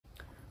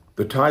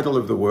The title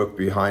of the work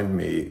behind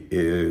me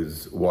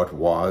is What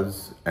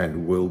Was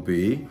and Will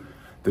Be.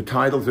 The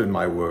titles in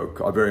my work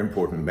are very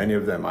important. Many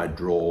of them I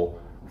draw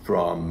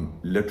from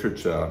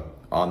literature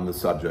on the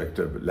subject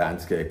of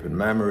landscape and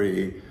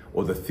memory,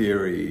 or the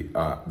theory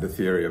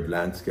of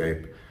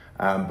landscape.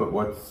 But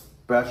what's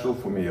special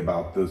for me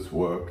about this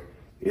work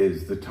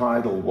is the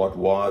title, What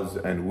Was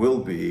and Will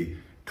Be,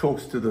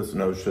 talks to this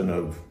notion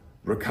of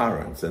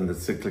recurrence and the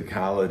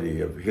cyclicality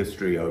of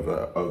history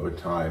over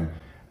time.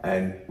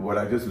 And what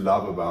I just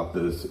love about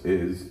this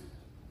is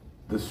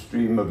the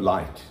stream of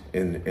light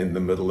in the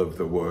middle of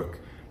the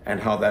work,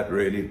 and how that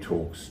really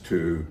talks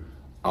to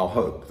our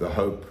hope, the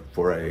hope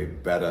for a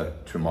better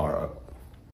tomorrow.